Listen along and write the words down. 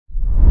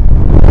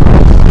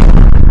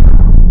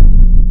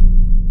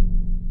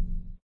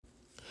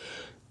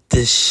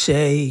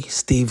Dishaye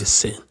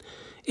Stevenson,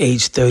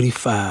 age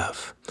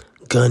 35,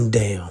 gunned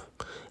down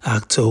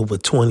October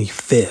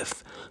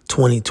 25th,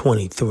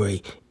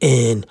 2023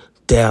 in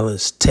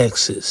Dallas,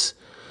 Texas.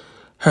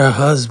 Her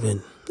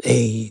husband,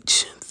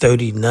 age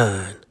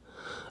 39,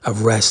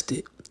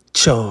 arrested,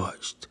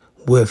 charged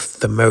with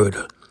the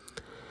murder.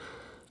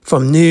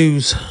 From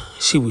news,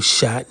 she was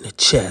shot in the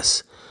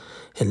chest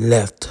and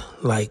left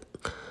like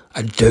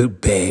a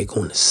dirt bag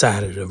on the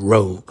side of the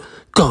road.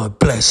 God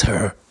bless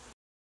her.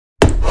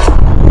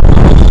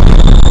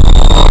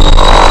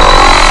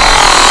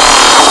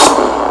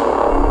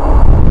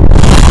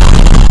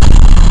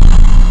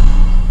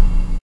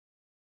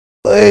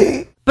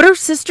 But her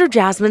sister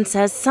Jasmine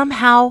says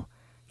somehow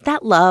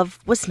that love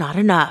was not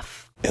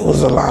enough. It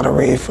was a lot of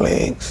red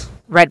flags.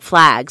 Red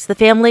flags the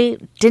family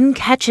didn't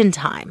catch in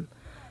time.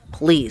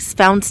 Police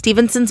found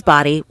Stevenson's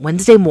body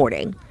Wednesday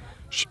morning.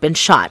 She'd been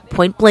shot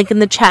point blank in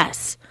the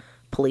chest.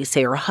 Police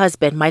say her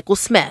husband, Michael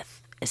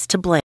Smith, is to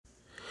blame.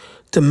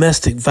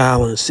 Domestic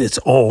violence is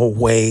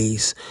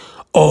always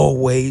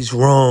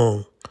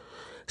wrong.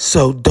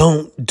 So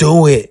don't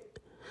do it.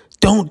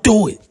 Don't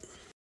do it.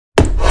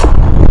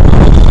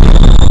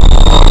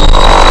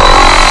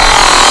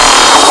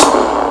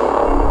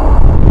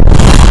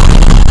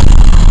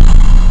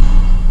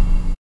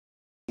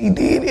 She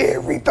did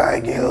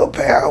everything in her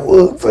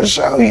power to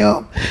show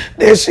him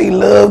that she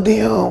loved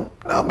him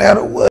no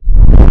matter what.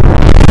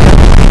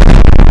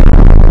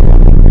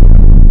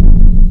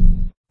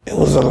 It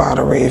was a lot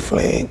of red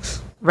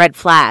flags. Red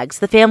flags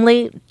the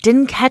family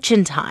didn't catch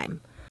in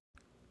time.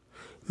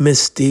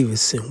 Miss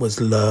Stevenson was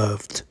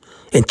loved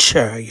and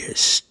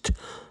cherished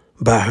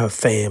by her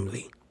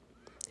family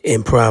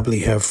and probably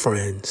her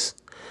friends.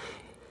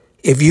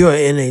 If you're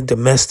in a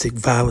domestic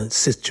violence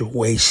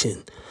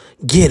situation,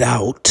 get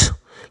out.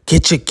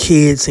 Get your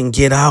kids and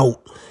get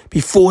out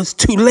before it's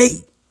too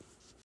late.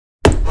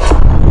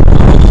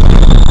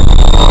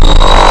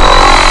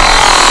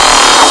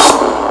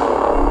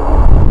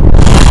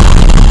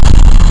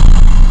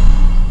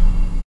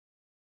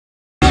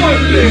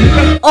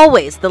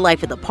 Always the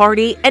life of the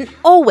party and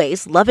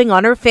always loving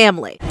on her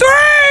family. 3!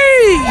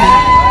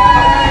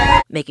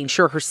 Making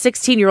sure her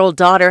 16-year-old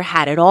daughter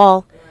had it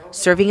all,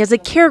 serving as a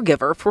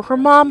caregiver for her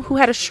mom who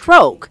had a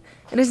stroke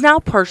and is now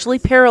partially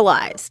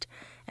paralyzed.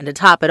 And to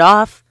top it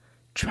off,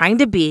 trying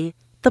to be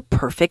the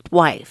perfect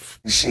wife.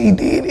 She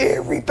did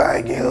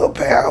everything in her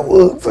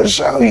power to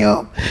show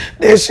him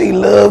that she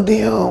loved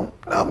him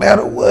no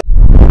matter what.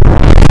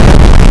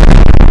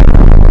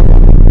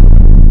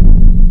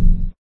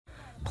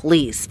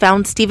 Police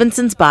found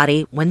Stevenson's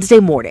body Wednesday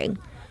morning.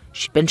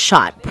 She'd been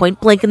shot point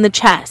blank in the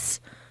chest.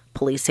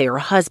 Police say her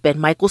husband,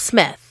 Michael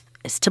Smith,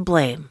 is to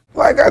blame.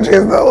 Like, I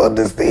just don't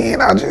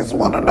understand. I just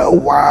want to know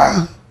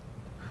why.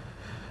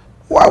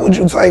 Why would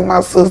you take my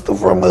sister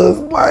from us?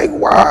 Like,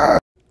 why?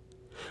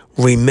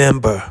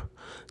 Remember,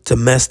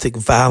 domestic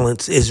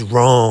violence is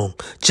wrong.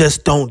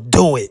 Just don't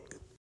do it.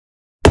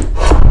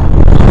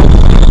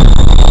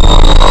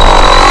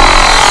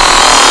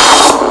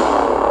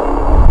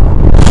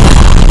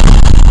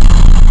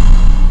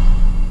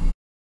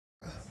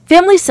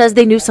 Family says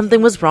they knew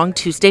something was wrong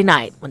Tuesday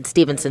night when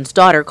Stevenson's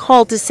daughter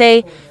called to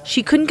say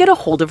she couldn't get a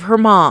hold of her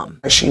mom.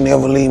 She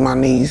never leave my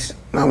niece,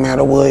 no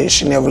matter what.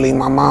 She never leave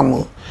my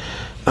mama,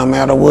 no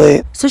matter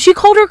what. So she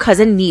called her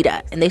cousin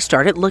Nita and they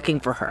started looking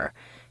for her.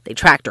 They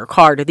tracked her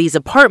car to these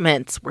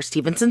apartments where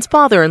Stevenson's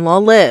father-in-law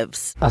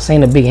lives. I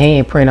seen a big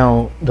handprint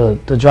on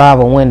the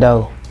driver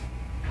window.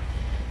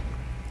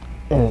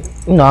 And,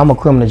 you know, I'm a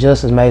criminal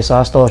justice major, so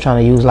I started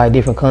trying to use like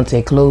different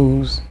contact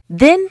clues.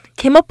 Then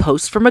came a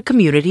post from a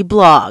community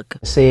blog.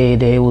 It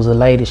said that it was a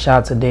lady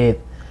shot to death,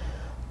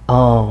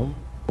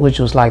 which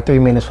was like 3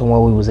 minutes from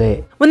where we was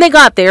at. When they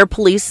got there,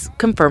 police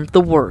confirmed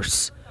the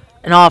worst,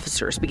 and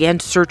officers began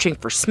searching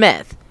for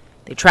Smith.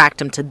 They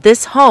tracked him to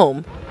this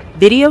home.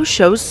 Video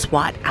shows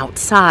SWAT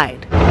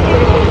outside.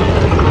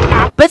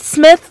 But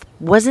Smith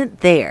wasn't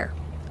there.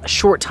 A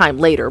short time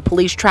later,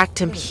 police tracked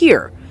him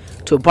here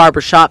to a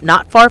barbershop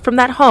not far from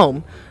that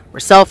home, where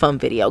cell phone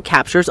video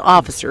captures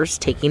officers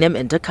taking him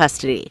into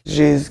custody.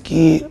 Just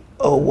get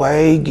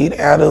away, get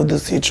out of the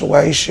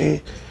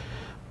situation.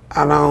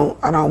 I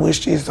don't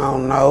wish this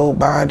on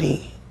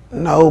nobody.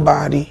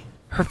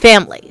 Her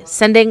family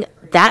sending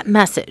that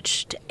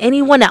message to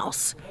anyone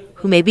else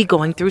who may be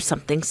going through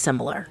something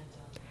similar.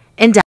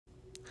 And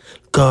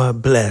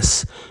God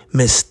bless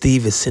Miss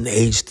Stevenson,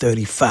 age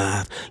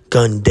 35,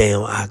 gunned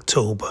down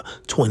October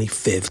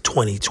 25th,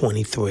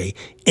 2023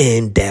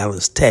 in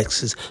Dallas,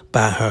 Texas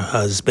by her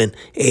husband,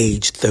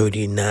 age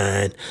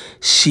 39.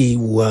 She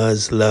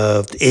was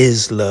loved,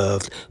 is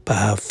loved by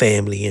her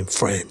family and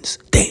friends.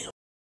 Damn.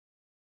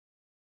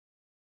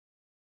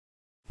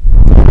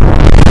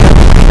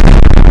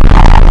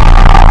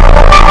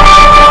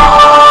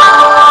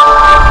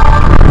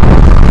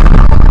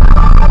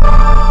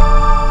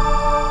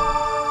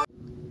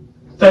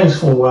 Thanks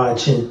for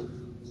watching.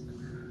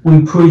 We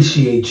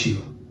appreciate you.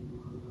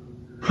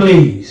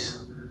 Please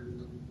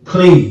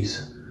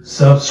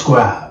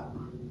subscribe.